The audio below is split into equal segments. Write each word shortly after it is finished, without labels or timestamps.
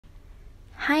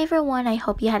Hi everyone, I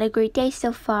hope you had a great day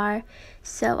so far.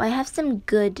 So I have some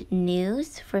good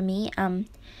news for me.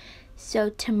 So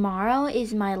tomorrow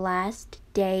is my last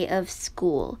day of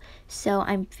school. So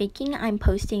I'm thinking I'm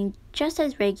posting just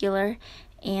as regular,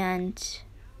 and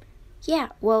yeah,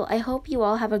 well, I hope you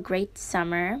all have a great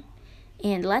summer.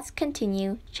 And let's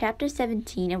continue chapter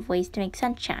 17 of Ways to Make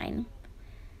Sunshine.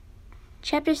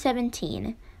 Chapter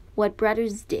 17, What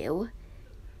Brothers Do.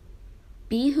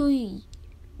 Be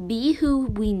who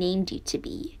we named you to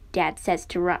be, Dad says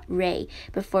to Ray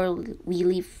before we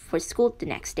leave for school the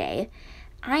next day.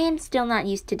 I am still not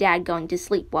used to Dad going to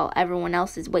sleep while everyone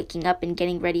else is waking up and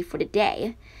getting ready for the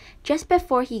day. Just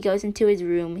before he goes into his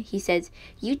room, he says,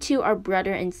 "You two are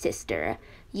brother and sister.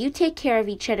 You take care of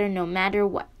each other no matter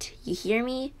what. You hear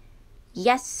me?"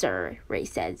 "Yes, sir," Ray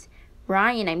says.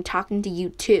 "Ryan, I'm talking to you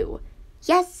too."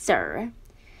 "Yes, sir."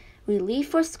 We leave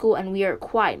for school and we are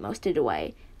quiet most of the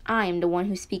way. I am the one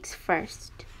who speaks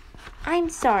first. "I'm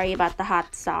sorry about the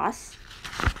hot sauce."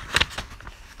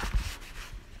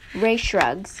 Ray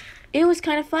shrugs. "It was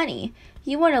kind of funny.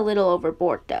 You went a little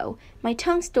overboard, though. My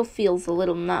tongue still feels a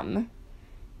little numb."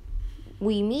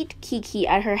 We meet Kiki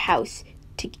at her house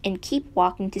and keep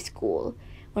walking to school.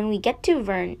 When we get to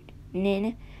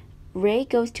Vernon, Ray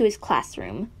goes to his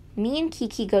classroom. Me and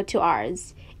Kiki go to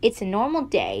ours. It's a normal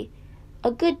day. A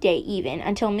good day even,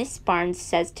 until Miss Barnes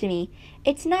says to me,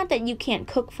 "It's not that you can't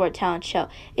cook for a talent show,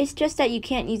 it's just that you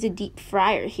can't use a deep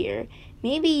fryer here.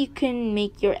 Maybe you can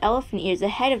make your elephant ears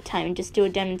ahead of time and just do a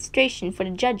demonstration for the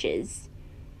judges."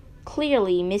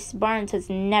 Clearly, Miss Barnes has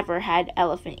never had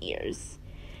elephant ears.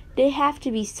 They have to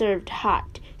be served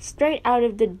hot, straight out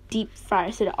of the deep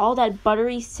fryer so that all that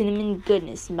buttery cinnamon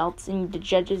goodness melts in the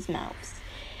judges' mouths.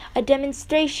 "A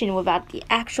demonstration without the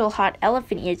actual hot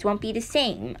elephant ears won't be the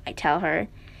same," I tell her.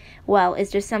 "Well,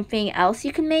 is there something else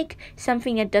you can make?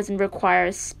 Something that doesn't require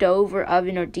a stove or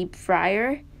oven or deep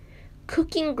fryer?"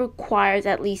 "Cooking requires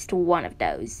at least one of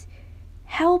those."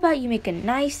 "How about you make a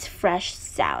nice fresh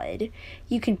salad?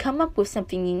 You can come up with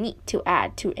something unique to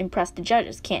add to impress the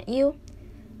judges, can't you?"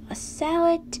 "A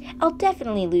salad? I'll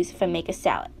definitely lose if I make a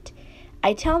salad."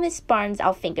 I tell Miss Barnes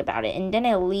I'll think about it, and then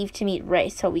I leave to meet Ray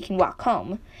so we can walk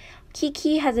home.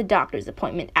 Kiki has a doctor's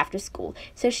appointment after school,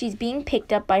 so she's being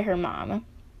picked up by her mom.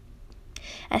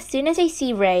 As soon as I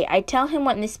see Ray, I tell him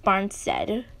what Miss Barnes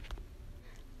said.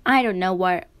 "I don't know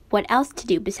what else to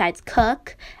do besides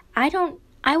cook. I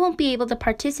won't be able to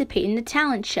participate in the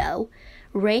talent show."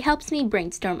 Ray helps me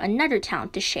brainstorm another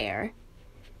talent to share.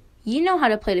 "You know how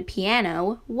to play the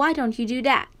piano. Why don't you do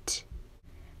that?"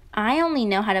 "I only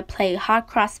know how to play Hot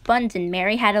Cross Buns and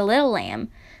Mary Had a Little Lamb."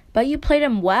 "But you played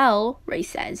them well," Ray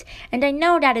says, and I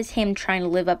know that is him trying to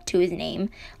live up to his name,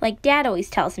 like Dad always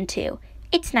tells him to.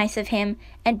 It's nice of him,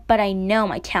 but I know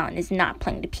my talent is not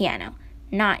playing the piano.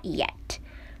 Not yet.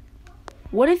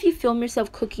 "What if you film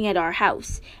yourself cooking at our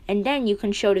house, and then you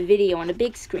can show the video on the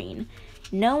big screen?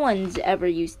 No one's ever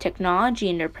used technology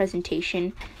in their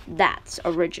presentation. That's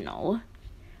original."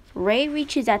 Ray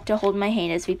reaches out to hold my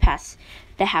hand as we pass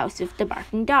the house with the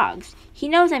barking dogs. He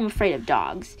knows I'm afraid of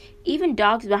dogs, even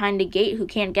dogs behind the gate who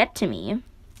can't get to me.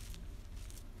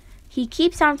 He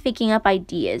keeps on thinking up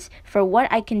ideas for what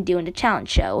I can do in the talent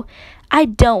show. I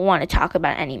don't want to talk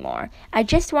about it anymore. I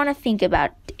just want to think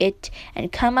about it and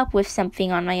come up with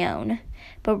something on my own.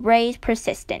 But Ray's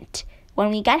persistent. When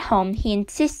we get home, he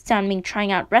insists on me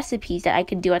trying out recipes that I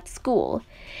could do at school.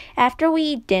 After we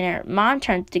eat dinner, Mom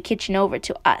turns the kitchen over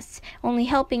to us, only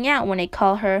helping out when I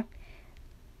call her.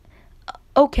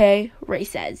 "Okay," Ray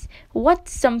says.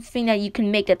 "What's something that you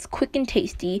can make that's quick and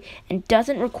tasty and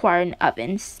doesn't require an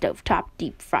oven, stovetop,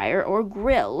 deep fryer, or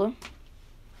grill?"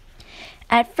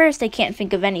 At first, I can't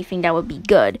think of anything that would be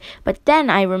good, but then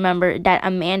I remember that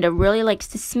Amanda really likes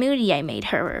the smoothie I made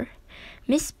her.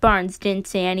 Miss Barnes didn't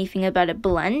say anything about a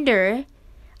blender.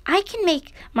 I can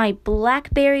make my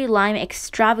blackberry lime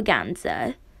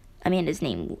extravaganza. Amanda's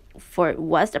name for it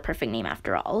was the perfect name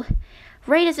after all.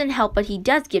 Ray doesn't help, but he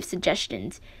does give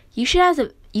suggestions. You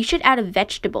should add a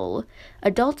vegetable.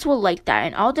 Adults will like that,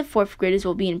 and all the fourth graders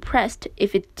will be impressed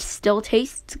if it still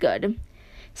tastes good.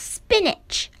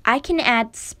 Spinach. I can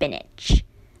add spinach.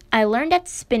 I learned that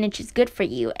spinach is good for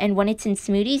you, and when it's in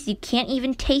smoothies, you can't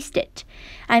even taste it.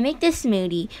 I make this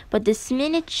smoothie, but the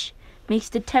spinach makes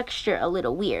the texture a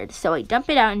little weird, so I dump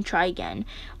it out and try again.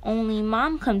 Only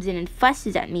Mom comes in and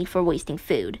fusses at me for wasting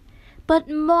food. But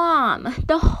Mom,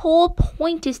 the whole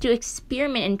point is to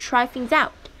experiment and try things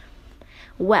out.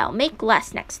 Well, make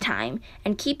less next time,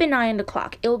 and keep an eye on the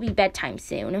clock. It will be bedtime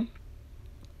soon.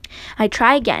 I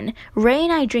try again. Ray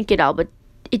and I drink it all, but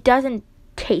it doesn't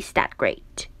taste that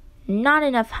great. Not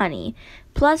enough honey.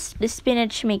 Plus, the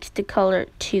spinach makes the color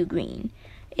too green.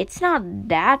 It's not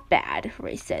that bad,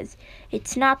 Ray says.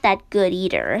 It's not that good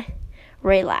either.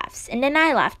 Ray laughs, and then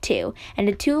I laugh too, and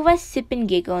the two of us sip and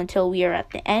giggle until we are at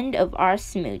the end of our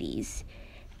smoothies.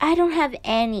 I don't have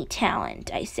any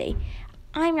talent, I say.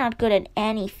 I'm not good at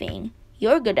anything.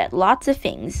 You're good at lots of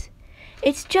things.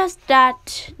 It's just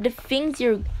that the things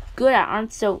you're good at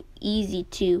aren't so easy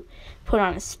to put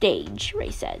on a stage,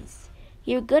 Ray says.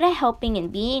 You're good at helping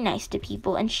and being nice to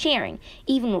people and sharing,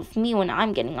 even with me when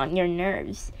I'm getting on your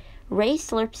nerves. Ray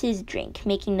slurps his drink,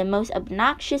 making the most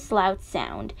obnoxious loud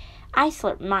sound. I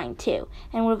slurp mine too,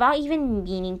 and without even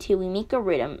meaning to, we make a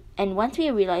rhythm, and once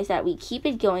we realize that we keep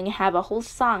it going and have a whole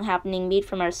song happening made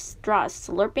from our straws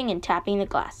slurping and tapping the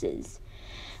glasses.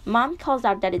 Mom calls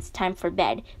out that it's time for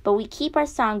bed, but we keep our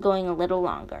song going a little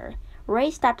longer.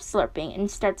 Ray stops slurping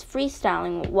and starts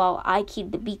freestyling while I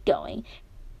keep the beat going.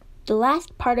 The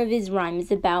last part of his rhyme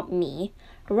is about me.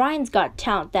 Ryan's got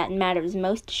talent that matters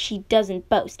most. She doesn't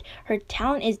boast. Her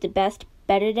talent is the best,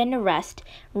 better than the rest.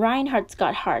 Reinhardt's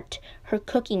got heart. Her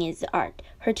cooking is art.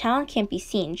 Her talent can't be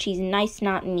seen. She's nice,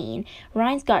 not mean.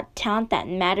 Ryan's got talent that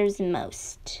matters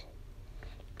most.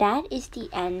 That is the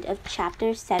end of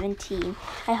chapter 17.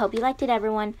 I hope you liked it,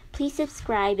 everyone. Please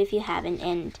subscribe if you haven't,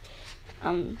 and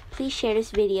please share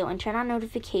this video and turn on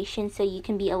notifications so you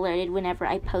can be alerted whenever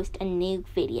I post a new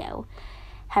video.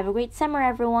 Have a great summer,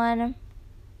 everyone.